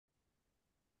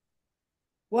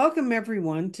Welcome,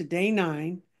 everyone, to day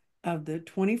 9 of the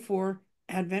 24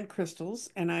 Advent crystals.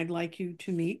 And I'd like you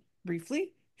to meet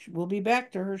briefly. We'll be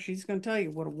back to her. She's going to tell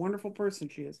you what a wonderful person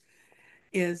she is.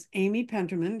 Is Amy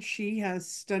Penterman. She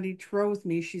has studied tarot with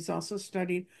me. She's also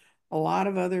studied a lot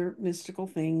of other mystical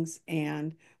things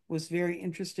and was very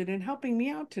interested in helping me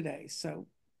out today. So,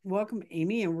 welcome,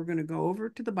 Amy. And we're going to go over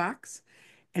to the box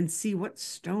and see what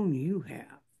stone you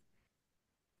have.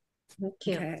 Thank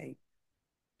you. Okay.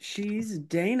 She's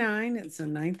day 9. It's the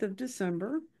 9th of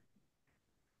December,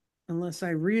 unless I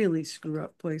really screw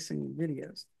up placing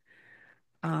videos.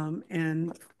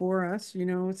 And for us,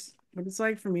 it's what it's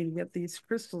like for me to get these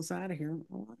crystals out of here.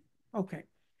 Okay.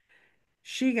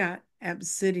 She got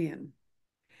obsidian.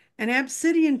 And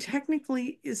obsidian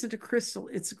technically isn't a crystal,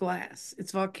 it's glass.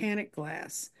 It's volcanic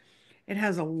glass. It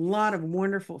has a lot of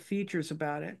wonderful features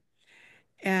about it.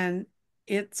 And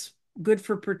it's good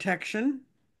for protection,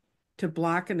 to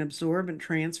block and absorb and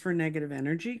transfer negative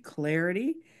energy,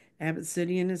 clarity.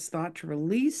 Obsidian is thought to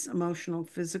release emotional,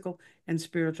 physical, and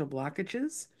spiritual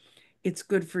blockages. It's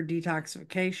good for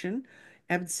detoxification.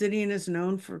 Obsidian is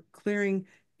known for clearing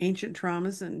ancient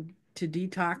traumas and to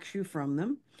detox you from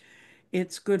them.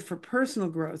 It's good for personal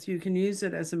growth. You can use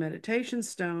it as a meditation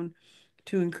stone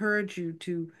to encourage you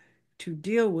to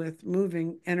deal with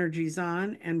moving energies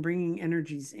on and bringing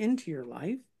energies into your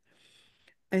life.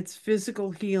 It's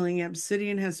physical healing.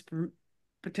 Obsidian has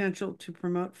potential to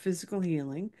promote physical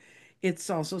healing. It's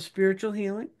also spiritual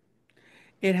healing.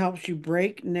 It helps you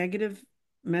break negative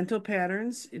mental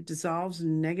patterns. It dissolves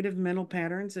negative mental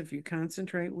patterns if you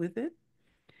concentrate with it.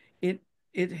 It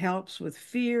it helps with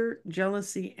fear,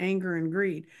 jealousy, anger, and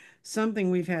greed,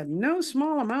 something we've had no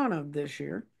small amount of this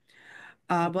year.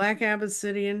 Black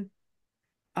obsidian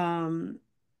um,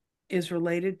 is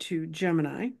related to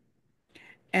Gemini.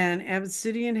 And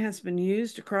obsidian has been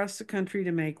used across the country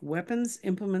to make weapons,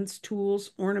 implements,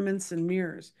 tools, ornaments, and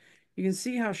mirrors. You can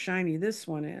see how shiny this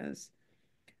one is.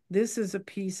 This is a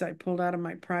piece I pulled out of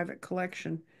my private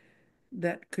collection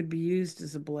that could be used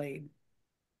as a blade.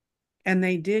 And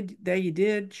they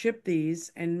did ship these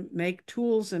and make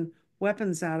tools and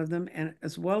weapons out of them, and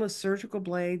as well as surgical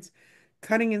blades,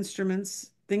 cutting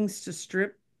instruments, things to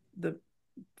strip the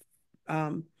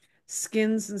um,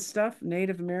 skins and stuff.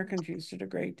 Native Americans used it a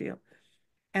great deal.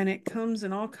 And it comes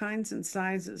in all kinds and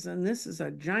sizes. And this is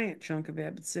a giant chunk of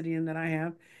obsidian that I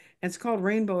have. It's called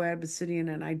rainbow obsidian,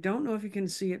 and I don't know if you can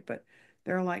see it, but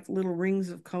there are like little rings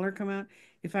of color come out.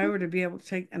 If I were to be able to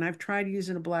take, and I've tried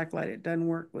using a black light, it doesn't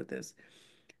work with this.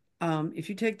 If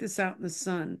you take this out in the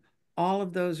sun, all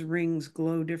of those rings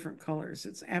glow different colors.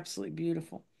 It's absolutely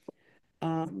beautiful.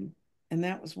 Um, and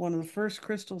that was one of the first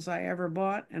crystals I ever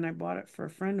bought, and I bought it for a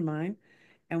friend of mine.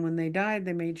 And when they died,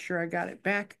 they made sure I got it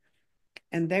back,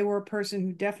 and they were a person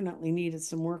who definitely needed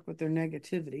some work with their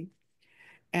negativity.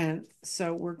 And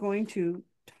so we're going to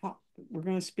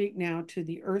speak now to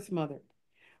the Earth Mother.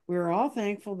 We are all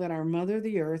thankful that our Mother,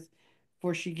 the Earth,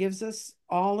 for she gives us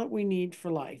all that we need for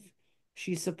life.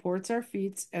 She supports our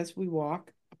feet as we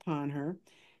walk upon her,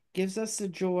 gives us the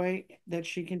joy that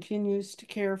she continues to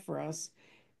care for us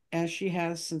as she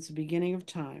has since the beginning of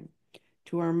time.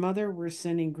 To our Mother, we're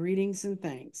sending greetings and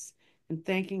thanks, and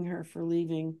thanking her for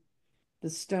leaving the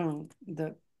stone,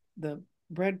 the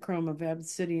breadcrumb of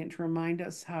obsidian to remind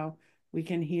us how we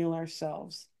can heal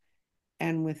ourselves.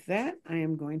 And with that, I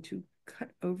am going to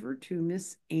cut over to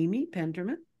Miss Amy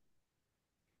Penterman,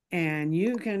 and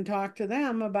you can talk to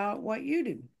them about what you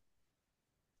do.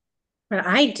 What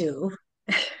I do.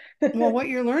 Well, what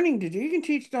you're learning to do. You can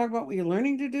teach dog about what you're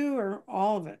learning to do or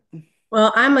all of it.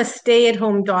 Well, I'm a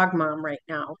stay-at-home dog mom right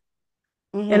now,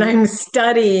 and Mm-hmm. I'm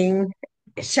studying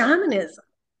shamanism.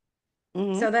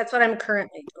 Mm-hmm. So that's what I'm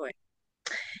currently doing.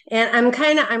 And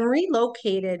I'm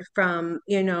relocated from,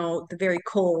 the very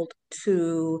cold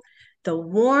to the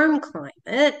warm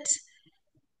climate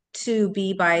to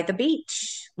be by the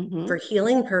beach Mm-hmm. for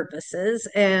healing purposes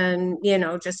and,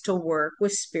 just to work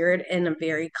with spirit in a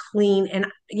very clean and,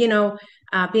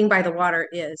 being by the water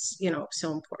is,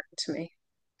 so important to me.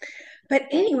 But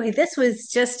anyway, this was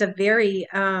just a very,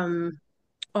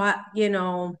 uh, you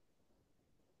know,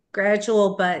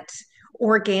 gradual but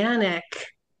organic,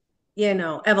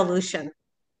 evolution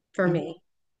for Mm-hmm. me.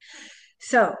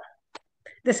 So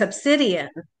this obsidian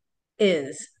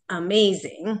is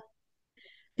amazing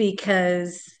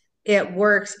because it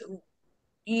works.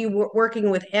 Working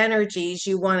with energies,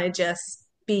 you want to just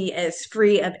be as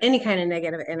free of any kind of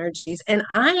negative energies. And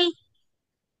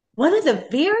one of the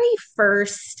very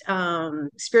first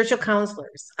spiritual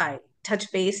counselors I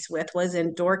touched base with was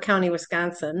in Door County,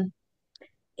 Wisconsin.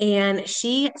 And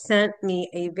she sent me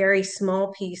a very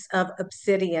small piece of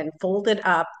obsidian folded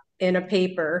up in a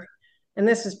paper. And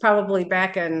this was probably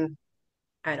back in,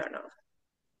 I don't know,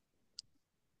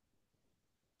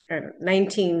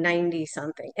 1990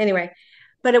 something. Anyway,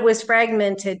 but it was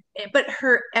fragmented. But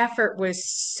her effort was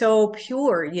so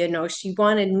pure. You know, she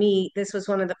wanted me, this was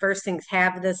one of the first things,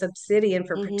 have this obsidian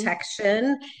for Mm-hmm.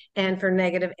 protection and for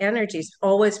negative energies.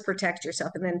 Always protect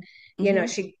yourself. And then, you know, Mm-hmm.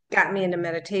 she got me into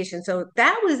meditation. So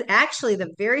that was actually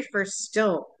the very first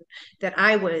stone that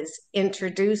I was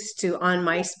introduced to on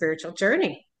my spiritual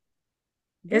journey.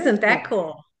 Very Isn't that cool.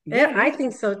 cool? Yeah, Yeah, it I is.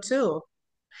 think so too.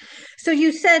 So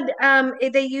you said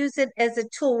they use it as a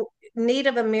tool.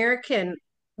 Native American,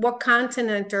 what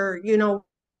continent or, you know,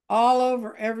 All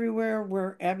over, everywhere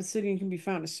where obsidian can be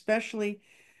found, especially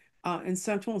in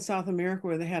Central and South America,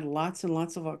 where they had lots and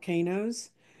lots of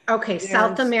volcanoes. okay,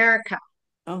 South There's, America.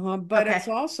 but Okay. it's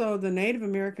also the Native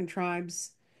American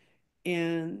tribes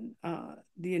and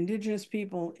the indigenous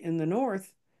people in the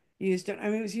North used it. I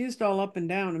mean, it was used all up and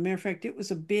down. As a matter of fact, it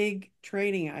was a big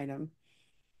trading item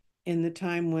in the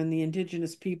time when the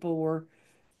indigenous people were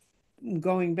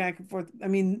going back and forth. I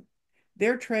mean,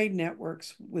 their trade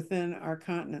networks within our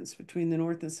continents between the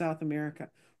North and South America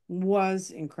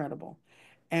was incredible.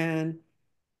 And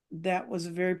that was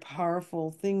a very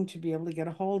powerful thing to be able to get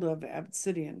a hold of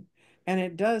obsidian. And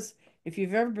it does, if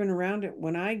you've ever been around it,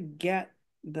 when I get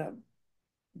the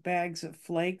bags of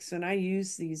flakes and I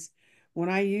use these, when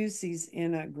I use these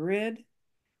in a grid,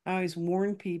 I always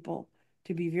warn people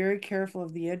to be very careful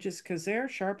of the edges because they're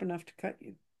sharp enough to cut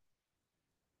you.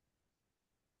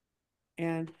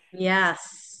 And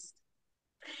Yes.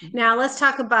 Now let's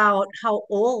talk about how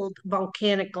old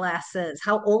volcanic glass is.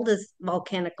 How old is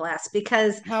volcanic glass?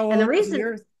 Because, how and the old is the reason,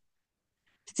 earth?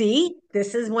 see,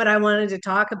 this is what I wanted to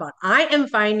talk about. I am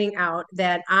finding out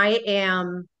that I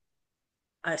am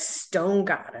a stone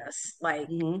goddess, like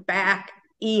Hmm. back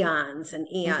eons and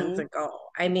eons Hmm. ago.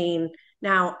 I mean,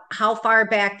 now how far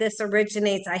back this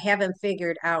originates, I haven't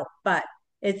figured out, but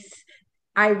it's,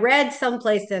 I read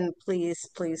someplace, and please,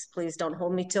 please, please don't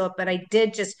hold me to it, but I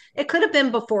did just, it could have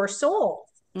been before Soul,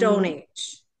 Stone Hmm.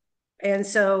 Age. And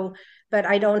so, but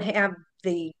I don't have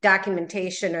the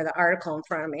documentation or the article in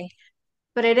front of me.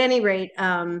 But at any rate,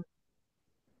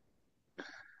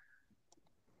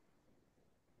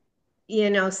 you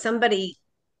know, somebody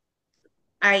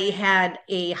I had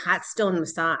a hot stone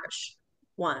massage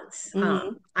once.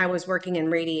 Hmm. I was working in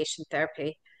radiation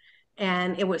therapy,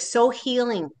 and it was so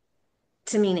healing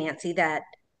to me, Nancy, that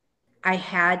I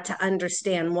had to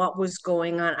understand what was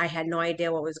going on. I had no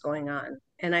idea what was going on.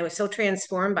 And I was so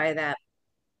transformed by that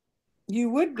You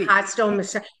would be. hot stone It's,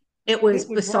 massage. It it was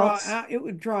would draw basalts. out, it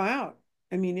would draw out.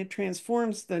 I mean, it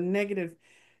transforms the negative.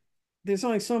 There's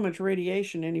only so much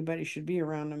radiation anybody should be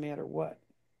around no matter what.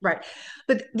 Right.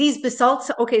 But these basalts,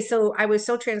 okay, so I was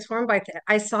so transformed by that.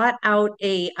 I sought out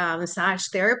a massage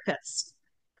therapist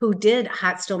who did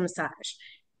hot stone massage.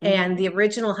 And Hmm. the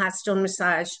original hot stone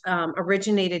massage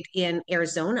originated in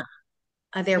Arizona.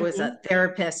 There was a Hmm.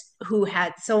 therapist who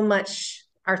had so much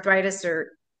arthritis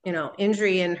or, you know,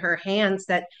 injury in her hands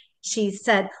that she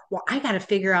said, well, I got to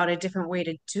figure out a different way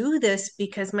to do this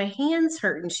because my hands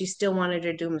hurt, and she still wanted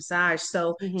to do massage.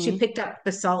 So she Hmm. picked up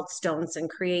basalt stones and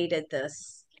created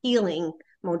this healing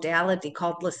modality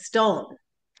called La Stone.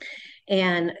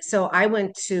 And so I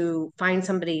went to find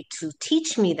somebody to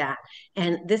teach me that.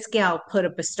 And this gal put a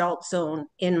basalt stone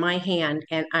in my hand,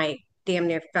 and I damn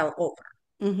near fell over.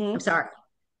 I'm Hmm. sorry.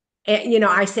 And, you know,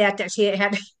 I sat there, she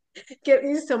had to get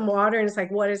me some water, and it's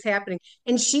like, what is happening?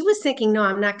 And she was thinking, no,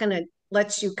 I'm not going to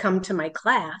let you come to my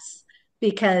class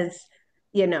because,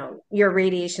 you know, you're a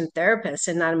radiation therapist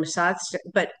and not a massage.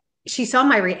 But she saw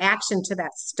my reaction to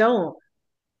that stone,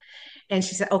 and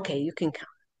she said, okay, you can come.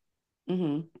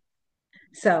 Hmm.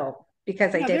 So,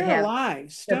 because I Yeah, did they're have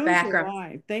alive. the Stones are background.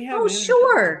 alive. They have Oh,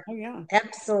 energy. sure. Oh, yeah.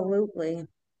 Absolutely.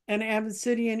 And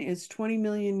obsidian is 20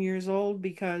 million years old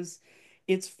because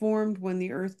it's formed when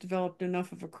the earth developed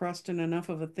enough of a crust and enough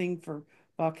of a thing for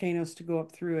volcanoes to go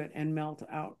up through it and melt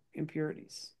out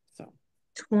impurities. So,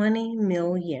 20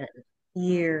 million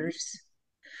mhm. years.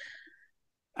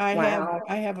 I have Wow.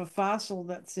 I have a fossil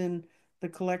that's in the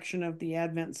collection of the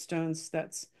Advent stones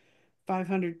that's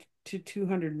 500 to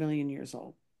 200 million years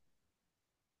old.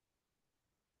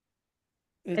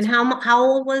 And It's how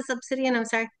old was Obsidian? I'm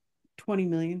sorry. 20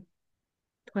 million.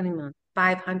 20 million.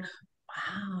 500.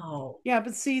 Wow. Yeah,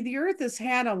 but see, the earth has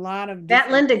had a lot of That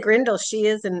different. Linda Grindle, she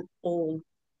is an old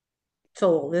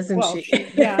soul, isn't Well, she?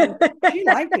 yeah, she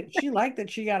liked it. She liked that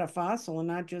she got a fossil and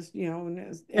not just,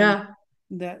 and Yeah.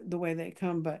 that the way they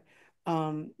come. But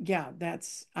Yeah,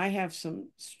 that's I have some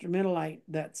stromatolite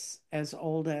that's as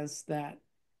old as that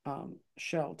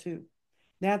shell too.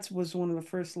 That was one of the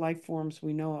first life forms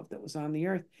we know of that was on the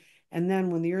earth. And then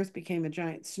when the earth became a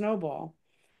giant snowball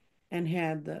and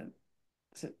had the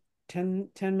is it 10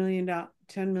 million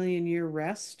 10 million year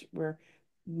rest where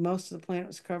most of the planet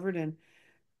was covered and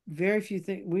very few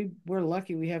things we're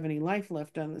lucky we have any life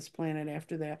left on this planet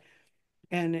after that.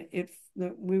 And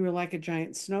we were like a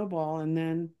giant snowball, and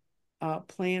then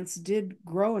plants did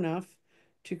grow enough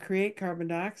to create carbon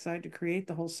dioxide to create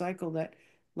the whole cycle that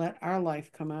let our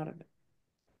life come out of it.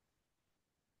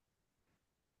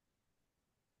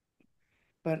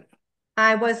 But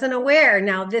I wasn't aware.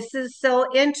 Now, this is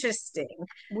so interesting.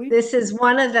 we've This is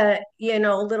one of the,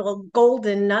 little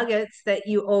golden nuggets that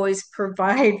you always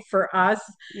provide for us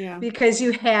yeah, because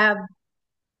you have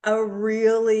a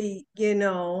really,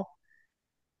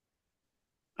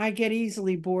 I get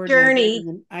easily bored and journey.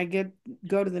 I get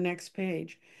go to the next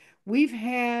page. We've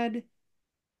had,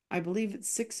 I believe it's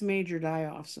six major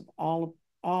die-offs of all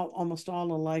almost all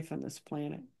the life on this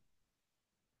planet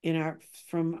in our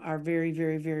from our very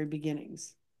very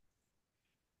beginnings.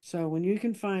 So when you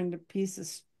can find a piece of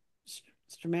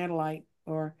stromatolite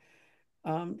or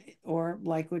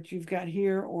like what you've got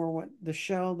here or what the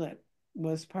shell that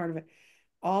was part of it,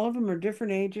 all of them are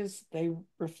different ages. They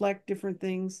reflect different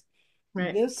things.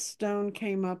 Right. This stone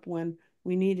came up when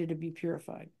we needed to be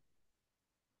purified.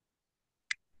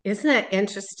 Isn't that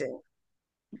interesting?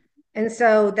 And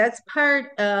so that's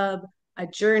part of a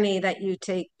journey that you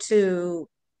take to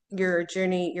your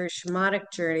journey, your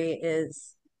shamanic journey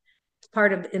is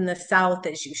part of in the South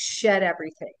as you shed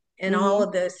everything. And all Mm-hmm.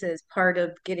 of this is part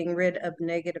of getting rid of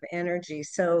negative energy.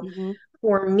 So Mm-hmm.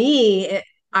 for me,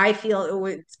 I feel it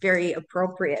was very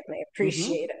appropriate and I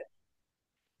Mm-hmm. appreciate it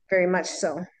very much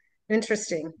so.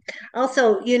 Interesting.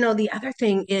 Also, the other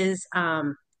thing is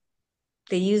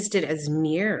they used it as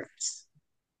mirrors,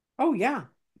 Oh yeah.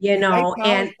 And they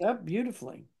and polished up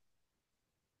beautifully.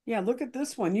 Yeah, look at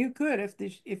this one. You could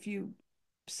if you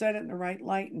set it in the right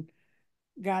light and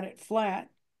got it flat,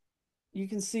 you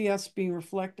can see us being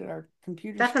reflected, our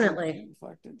computer screen definitely. being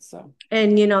reflected. So,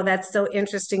 And that's so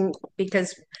interesting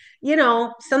because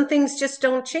some things just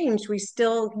don't change. We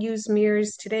still use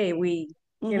mirrors today.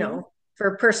 hmm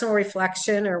For personal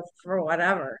reflection or for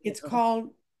whatever. it's called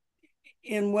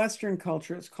in Western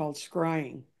culture, it's called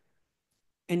scrying.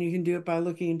 And you can do it by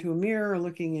looking into a mirror or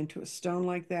looking into a stone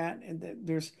like that. And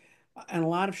a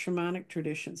lot of shamanic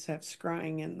traditions have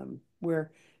scrying in them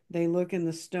where they look in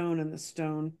the stone and the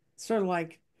stone, sort of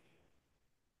like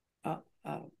a,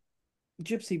 a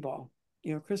gypsy ball,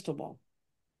 crystal ball.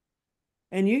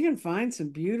 And you can find some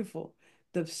beautiful,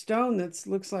 the stone that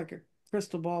looks like a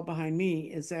crystal ball behind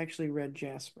me is actually red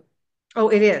jasper. Oh,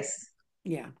 it is.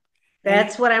 Yeah. And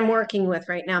That's what I'm working with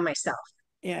right now myself.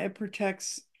 yeah, it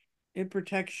protects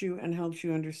you and helps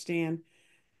you understand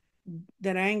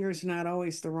that anger is not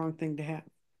always the wrong thing to have.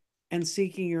 And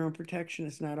seeking your own protection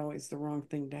is not always the wrong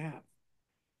thing to have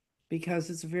because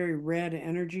it's a very red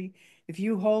energy. If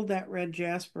you hold that red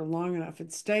jasper long enough,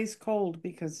 it stays cold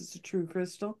because it's a true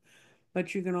crystal,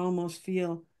 but you can almost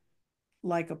feel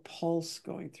like a pulse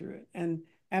going through it. And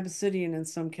obsidian, in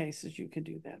some cases, you can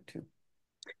do that too.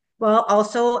 Well,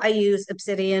 also I use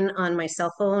Obsidian on my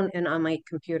cell phone and on my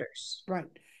computers. Right.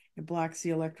 It blocks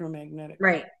the electromagnetic.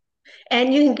 Right.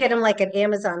 And you can get them like at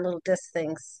Amazon, little disc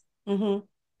things. Mm-hmm.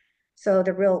 So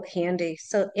they're real handy.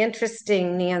 So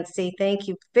interesting, Nancy. Thank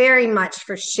you very much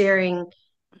for sharing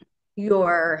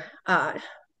your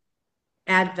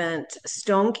Advent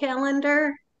stone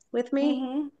calendar with me.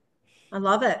 Mm-hmm. I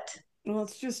love it. Well,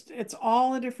 it's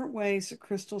all the different ways that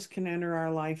crystals can enter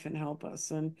our life and help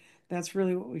us. And that's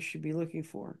really what we should be looking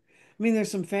for. I mean,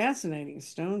 there's some fascinating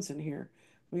stones in here.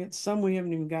 We had some we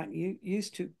haven't even gotten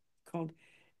used to called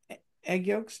egg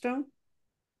yolk stone.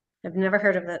 I've never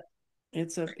heard of it.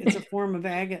 It's a form of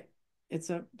agate. It's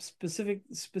a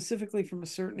specifically from a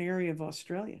certain area of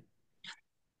Australia.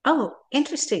 Oh,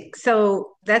 interesting.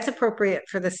 So that's appropriate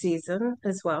for the season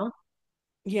as well.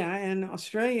 Yeah, and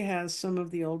Australia has some of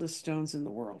the oldest stones in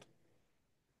the world.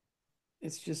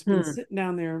 It's just been Hmm. sitting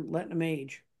down there letting them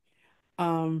age.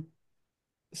 Um,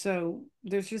 so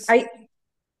there's just I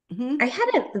hmm I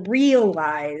hadn't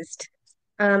realized.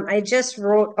 I just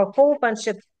wrote a whole bunch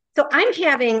of. So I'm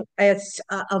having a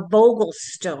Vogel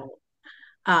stone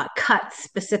cut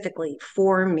specifically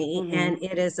for me, hmm and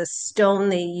it is a stone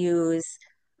they use.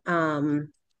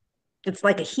 Um, it's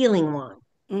like a healing wand.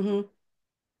 hmm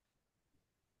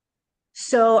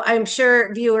So I'm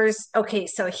sure viewers, okay,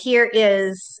 so here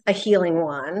is a healing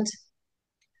wand,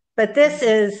 but this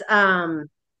is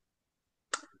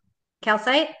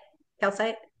calcite.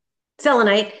 calcite,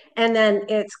 selenite, and then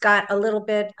it's got a little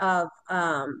bit of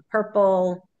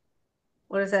purple.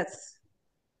 What is that?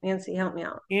 Nancy, help me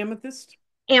out. Amethyst.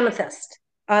 Amethyst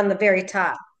on the very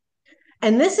top.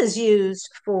 And this is used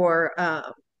for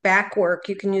back work.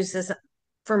 You can use this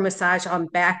for massage on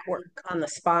back work on the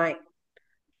spine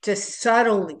to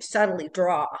subtly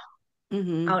draw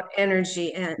Mm-hmm. out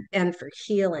energy and for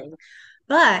healing.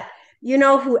 But you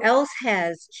know who else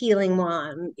has healing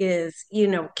wand is,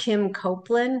 Kim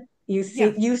Copeland.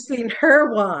 Yeah. You've seen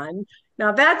her wand.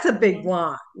 Now that's a big Mhm.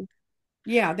 wand,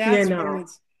 Yeah, you that's one know.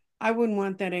 that's, I wouldn't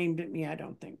want that aimed at me, I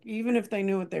don't think, even if they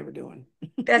knew what they were doing.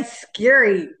 That's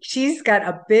scary. She's got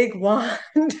a big wand.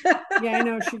 Yeah, I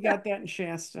know she got that in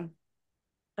Shasta.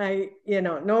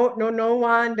 No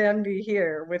wand envy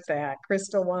here with that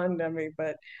crystal wand envy,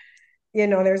 but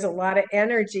there's a lot of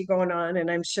energy going on, and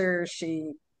I'm sure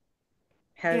she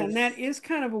Yeah, and has, that is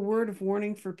kind of a word of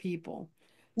warning for people.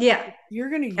 yeah, If you're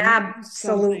going to use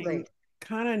absolutely. something,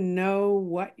 kind of know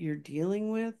what you're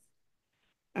dealing with.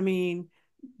 I mean,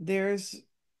 there's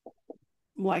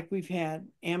like we've had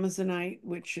Amazonite,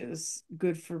 which is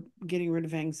good for getting rid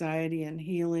of anxiety and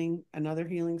healing, another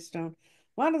healing stone.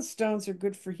 A lot of stones are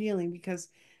good for healing because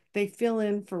they fill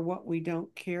in for what we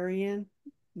don't carry in.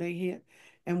 They hit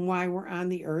and why we're on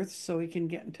the earth so we can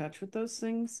get in touch with those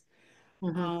things.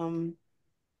 Hmm.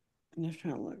 I'm just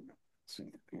trying to look.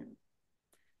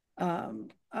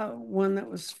 One that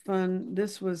was fun.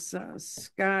 This was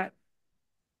Scott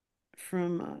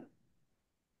from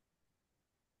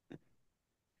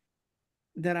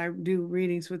that I do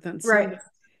readings with on Right. Sunday.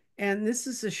 And this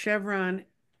is a chevron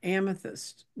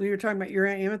amethyst. We were talking about your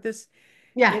amethyst.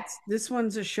 Yeah. It's this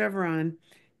one's a chevron,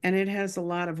 and it has a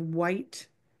lot of white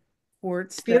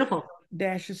quartz that Beautiful.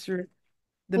 dashes through it.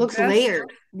 The Looks best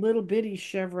layered. little bitty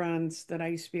chevrons that I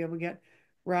used to be able to get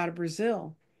were out of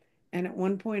Brazil. And at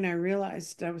one point, I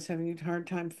realized I was having a hard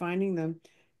time finding them.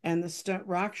 And the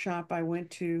rock shop I went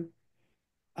to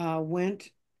went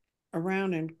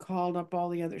around and called up all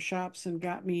the other shops and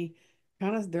got me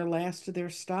kind of their last of their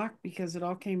stock because it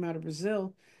all came out of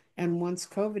Brazil. And once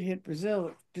COVID hit Brazil,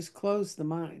 it just closed the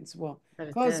mines. Well, But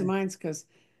it closed the did. mines because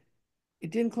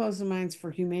it didn't close the mines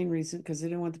for humane reason because they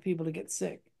didn't want the people to get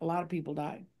sick. A lot of people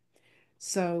died.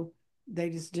 So they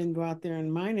just didn't go out there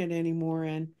and mine it anymore.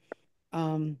 And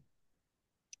um,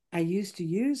 I used to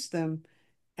use them.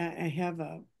 I have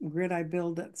a grid I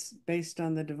build that's based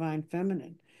on the divine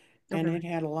feminine, and Okay. it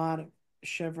had a lot of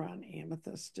chevron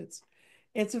amethyst. It's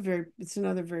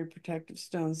another very protective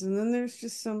stones. And then there's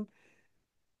just some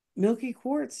milky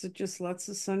quartz that just lets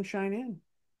the sunshine in, you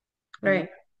know. Right.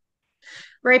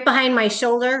 Right behind my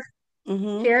shoulder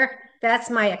Mm-hmm. here, that's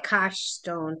my Akash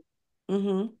stone.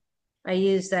 Mm-hmm. I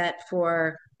use that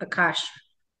for Akash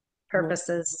Well,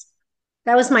 purposes.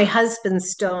 That was my husband's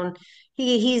stone.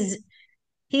 He's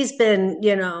been,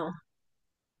 he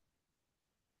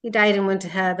died and went to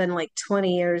heaven like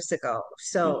 20 years ago.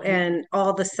 So, mm-hmm. and all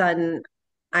of a sudden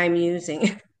I'm using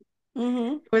it.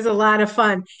 Mm-hmm. It was a lot of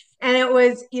fun. And it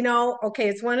was, okay,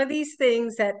 it's one of these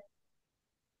things that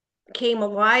came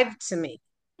alive to me.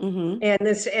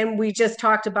 Mm-hmm. And we just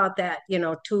talked about that,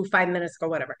 5 minutes ago,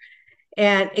 whatever.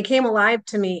 And it came alive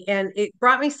to me and it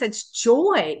brought me such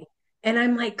joy. And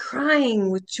I'm like crying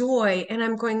with joy. And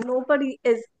I'm going, nobody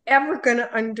is ever going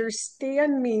to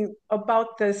understand me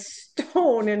about this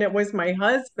stone. And it was my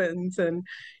husband's, and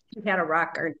he had a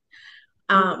rocker.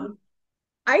 Um, Mm-hmm.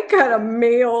 I got a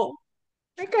mail,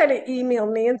 I got to email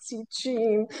Nancy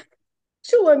Jean.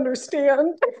 She'll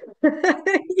understand,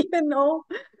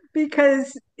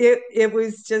 because it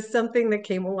was just something that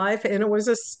came alive and it was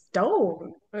a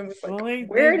stone. I was like, Well, they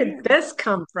where did do. this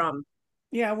come from?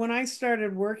 Yeah, when I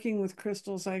started working with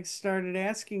crystals, I started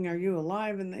asking, "Are you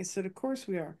alive?" And they said, "Of course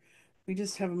we are. We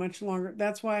just have a much longer."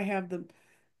 That's why I have the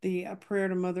prayer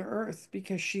to Mother Earth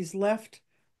because she's left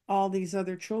all these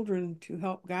other children to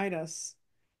help guide us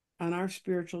on our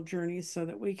spiritual journeys so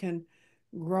that we can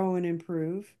grow and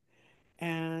improve.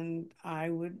 And I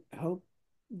would hope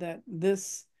that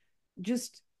this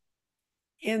just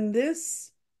in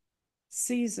this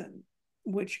season,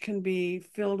 which can be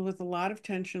filled with a lot of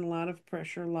tension, a lot of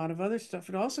pressure, a lot of other stuff.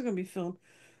 It also can be filled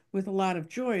with a lot of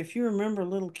joy. If you remember a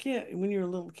little kid, when you were a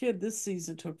little kid, this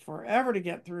season took forever to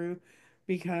get through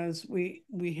because we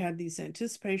had these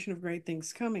anticipation of great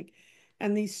things coming.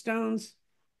 And these stones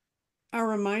are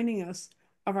reminding us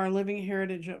of our living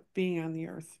heritage of being on the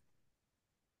earth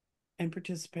and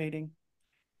participating.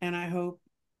 And I hope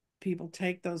people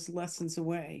take those lessons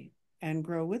away and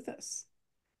grow with us.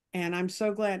 And I'm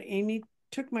so glad Amy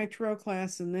took my tarot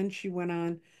class and then she went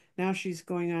on. Now she's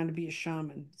going on to be a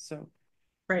shaman. So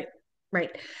Right.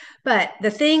 right. But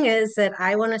the thing is that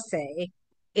I want to say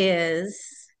is,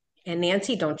 and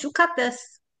Nancy, don't you cut this.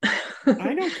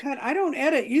 I don't cut, I don't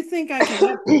edit. You think I can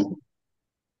edit?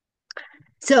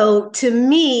 So to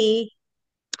me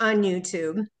on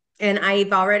YouTube, and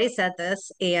I've already said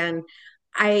this, and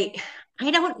I I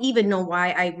don't even know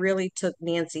why I really took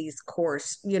Nancy's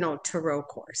course, tarot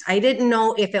course. I didn't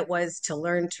know if it was to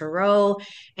learn tarot,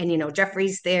 and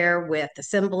Jeffrey's there with the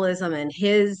symbolism and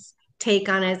his take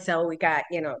on it. So we got,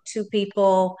 two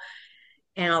people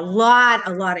and a lot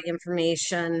of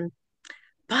information,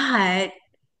 but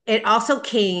it also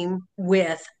came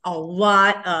with a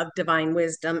lot of divine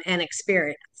wisdom and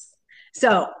experience.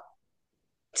 So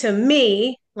to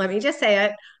me, let me just say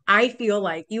it, I feel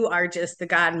like you are just the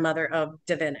godmother of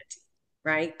divinity,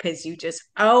 right? Because you just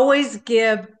always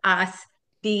give us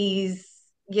these,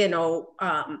 you know,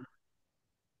 um,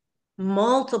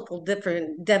 multiple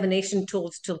different divination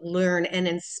tools to learn and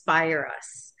inspire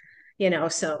us,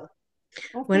 so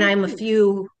Oh, when thank I'm a you.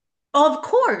 few, of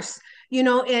course, and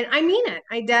I mean it.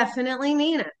 I Well, definitely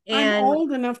mean it. I'm And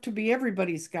old enough to be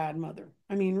everybody's godmother.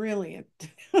 I mean, really.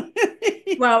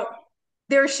 It. well,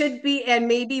 there should be, and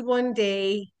maybe one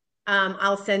day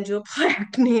I'll send you a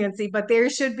plaque, Nancy, but there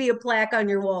should be a plaque on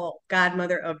your wall,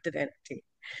 Godmother of Divinity.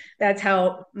 That's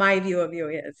how my view of you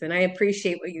is. And I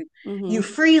appreciate what you Hmm.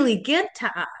 freely give to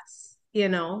us, you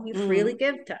freely Hmm.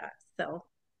 give to us. So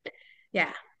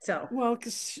yeah. So Well,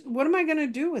 because what am I going to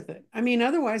do with it? I mean,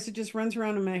 otherwise it just runs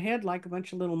around in my head like a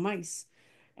bunch of little mice.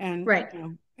 And, right.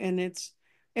 and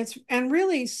and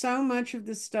really so much of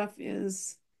this stuff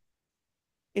is,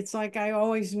 it's like I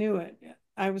always knew it.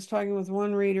 I was talking with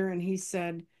one reader and he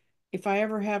said, if I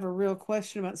ever have a real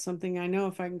question about something, I know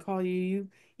if I can call you,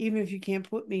 even if you can't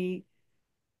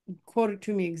quote it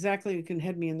to me exactly, you can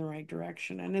head me in the right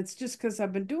direction. And it's just because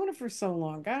I've been doing it for so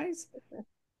long, guys.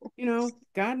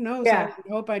 God knows I Yeah. would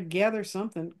hope I'd gather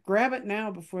something. Grab it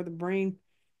now before the brain.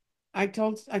 I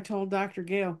told Dr.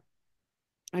 Gale,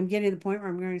 I'm getting to the point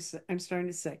where I'm starting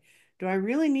to say, do I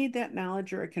really need that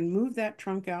knowledge, or I can move that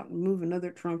trunk out and move another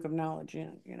trunk of knowledge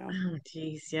in? Oh,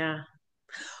 geez. Yeah.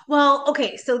 Well,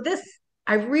 okay. So what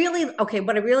I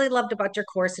really loved about your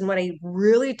course and what I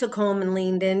really took home and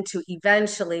leaned into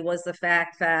eventually was the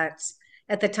fact that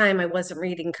at the time I wasn't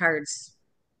reading cards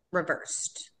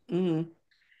reversed. Mm-hmm.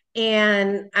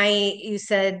 And you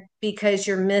said because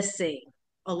you're missing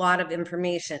a lot of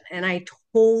information. And I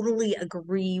totally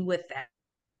agree with that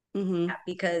Mm-hmm.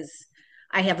 because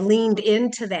I have leaned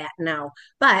into that now.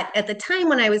 But at the time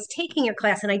when I was taking your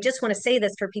class, and I just want to say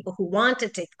this for people who want to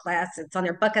take the class, it's on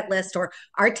their bucket list or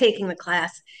are taking the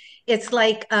class. It's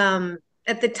like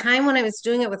at the time when I was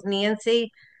doing it with Nancy,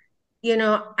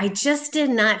 I just did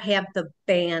not have the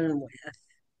bandwidth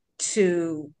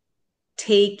to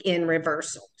take in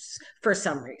reversals for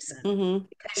some reason. Mm-hmm.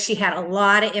 She had a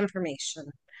lot of information.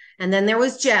 And then there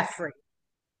was Jeffrey,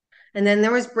 and then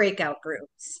there was breakout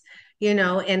groups,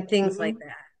 and things like Mm-hmm.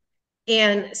 that.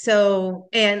 And so,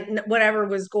 and whatever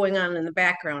was going on in the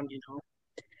background.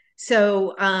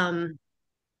 So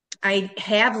I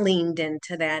have leaned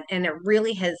into that and it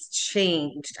really has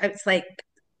changed. It's like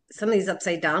some of these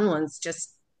upside down ones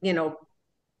just,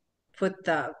 put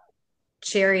the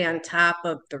cherry on top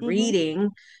of the Mm-hmm. reading,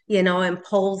 and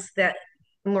pulls that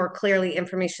more clearly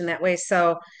information that way.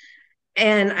 So,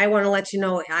 and I want to let you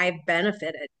know I've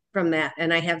benefited from that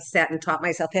and I have sat and taught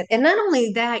myself it. And not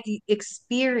only that, you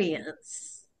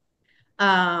experience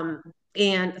um,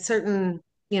 and certain,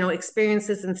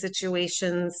 experiences and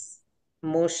situations,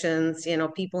 emotions,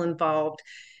 people involved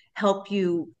help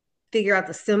you figure out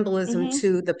the symbolism Mm-hmm.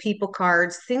 to the people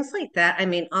cards, things like that. I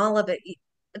mean, all of it,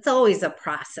 it's always a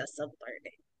process of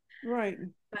learning, Right.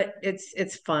 but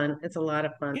it's fun. It's a lot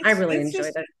of fun. I It's really it's enjoyed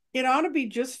just, it. it ought to be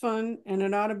just fun, and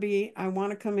it ought to be, I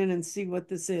want to come in and see what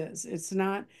this is. It's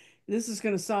not, this is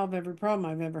going to solve every problem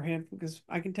I've ever had, because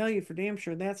I can tell you for damn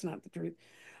sure that's not the truth.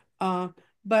 Uh,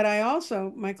 but I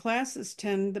also, my classes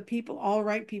tend, all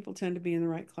right people tend to be in the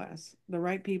right class. The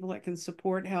right people that can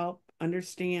support, help,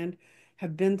 understand,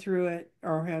 have been through it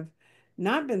or have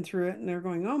not been through it. And they're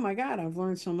going, oh my God, I've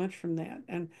learned so much from that.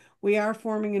 And we are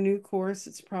forming a new course.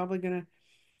 It's probably going to,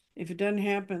 if it doesn't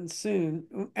happen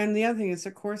soon. And the other thing is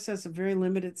the course has a very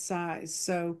limited size.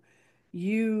 So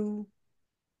you,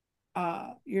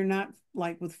 you're not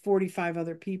like with 45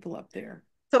 other people up there.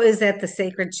 So is that the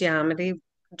sacred geometry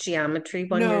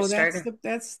one you're No, starting?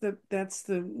 that's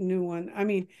the new one. I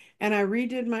mean, and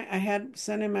I had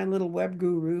sent in my little web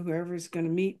guru, whoever's going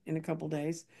to meet in a couple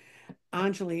days,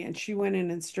 Anjali, and she went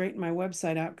in and straightened my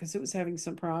website out because it was having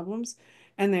some problems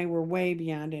and they were way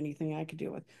beyond anything I could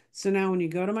deal with. So now when you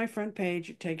go to my front page,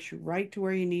 it takes you right to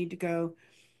where you need to go.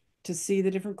 to see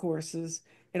the different courses.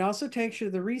 It also takes you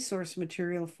the resource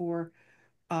material for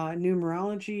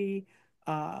numerology,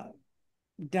 uh,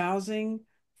 dowsing,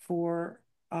 for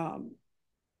um,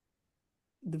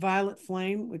 the violet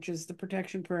flame, which is the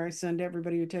protection prayer I send to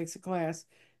everybody who takes a class.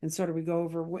 And sort of we go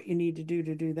over what you need to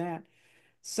do that.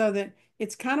 So that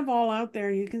it's kind of all out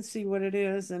there. You can see what it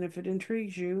is. And if it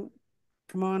intrigues you,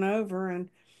 come on over. And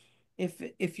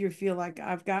if you feel like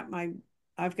I've got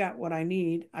what I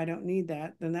need, I don't need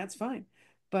that, then that's fine.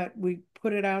 But we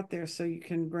put it out there so you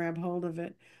can grab hold of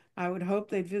it. I would hope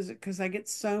they'd visit because I get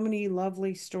so many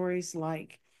lovely stories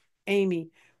like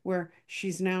Amy, where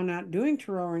she's now not doing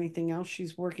tarot or anything else.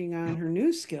 She's working on her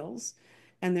new skills,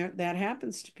 and there that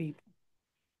happens to people.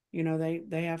 You know,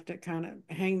 they have to kind of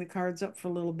hang the cards up for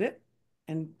a little bit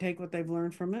and take what they've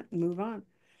learned from it and move on.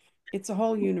 It's a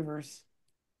whole universe.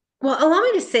 Well, allow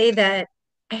me to say that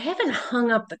I haven't hung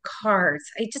up the cards.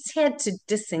 I just had to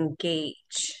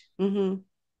disengage. Mm-hmm.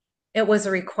 It was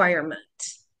a requirement.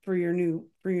 For your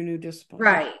new discipline.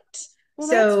 Yeah. Right. Well,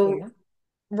 that's So, fair.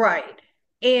 right.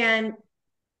 And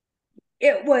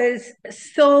it was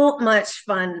so much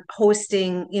fun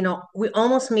hosting, we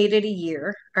almost made it a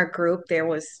year, our group. There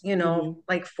was, Mm-hmm.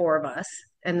 like four of us.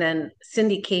 And then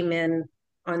Cindy came in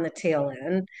on the tail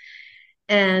end.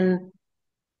 And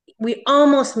we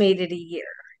almost made it a year,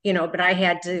 but I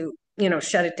had to,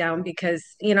 shut it down because,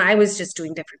 I was just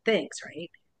doing different things,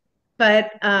 right?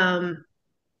 But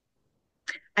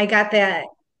I got that,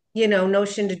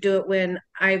 notion to do it when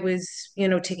I was,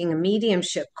 taking a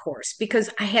mediumship course because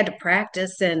I had to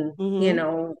practice and,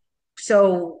 Mm-hmm.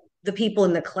 so the people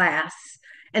in the class,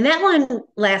 and that one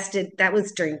lasted, that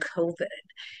was during COVID.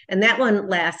 And that one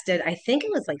lasted, I think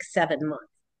it was like 7 months,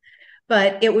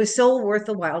 but it was so worth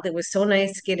the while. It was so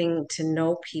nice getting to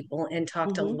know people and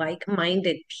talk to Mm-hmm.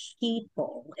 like-minded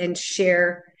people and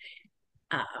share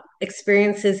uh,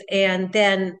 experiences. And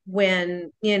then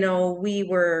when, we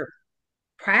were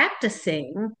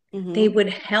practicing, they Mm-hmm. would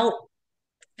help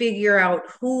figure out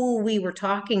who we were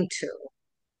talking to,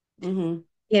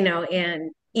 Mm-hmm.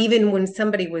 and even when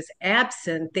somebody was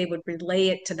absent, they would relay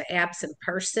it to the absent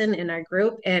person in our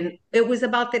group. And it was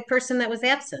about the person that was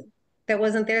absent, that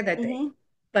wasn't there that day. Mm-hmm.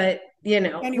 But, we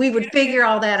Anyway, would figure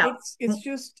all that out.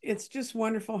 it's just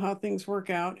wonderful how things work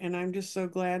out, and I'm just so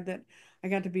glad that I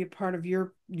got to be a part of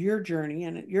your journey.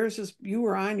 And yours is you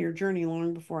were on your journey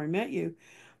long before I met you,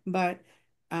 but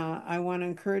I want to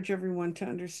encourage everyone to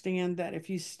understand that if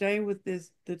you stay with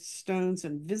the stones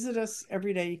and visit us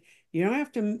every day, you don't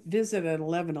have to visit at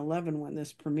 11:11 when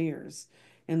this premieres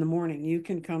in the morning. You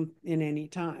can come in any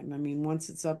time. I mean, once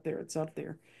it's up there, it's up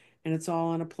there and it's all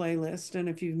on a playlist. And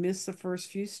if you've missed the first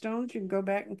few stones, you can go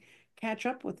back and catch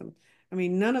up with them. I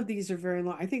mean, none of these are very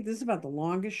long. I think this is about the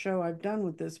longest show I've done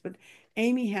with this, but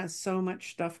Amy has so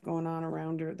much stuff going on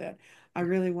around her that I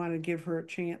really want to give her a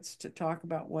chance to talk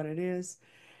about what it is.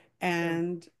 Sure.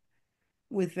 And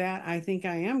with that, I think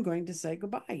I am going to say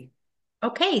goodbye.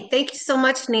 Okay. Thank you so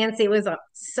much, Nancy. It was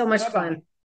so much Bye fun. bye.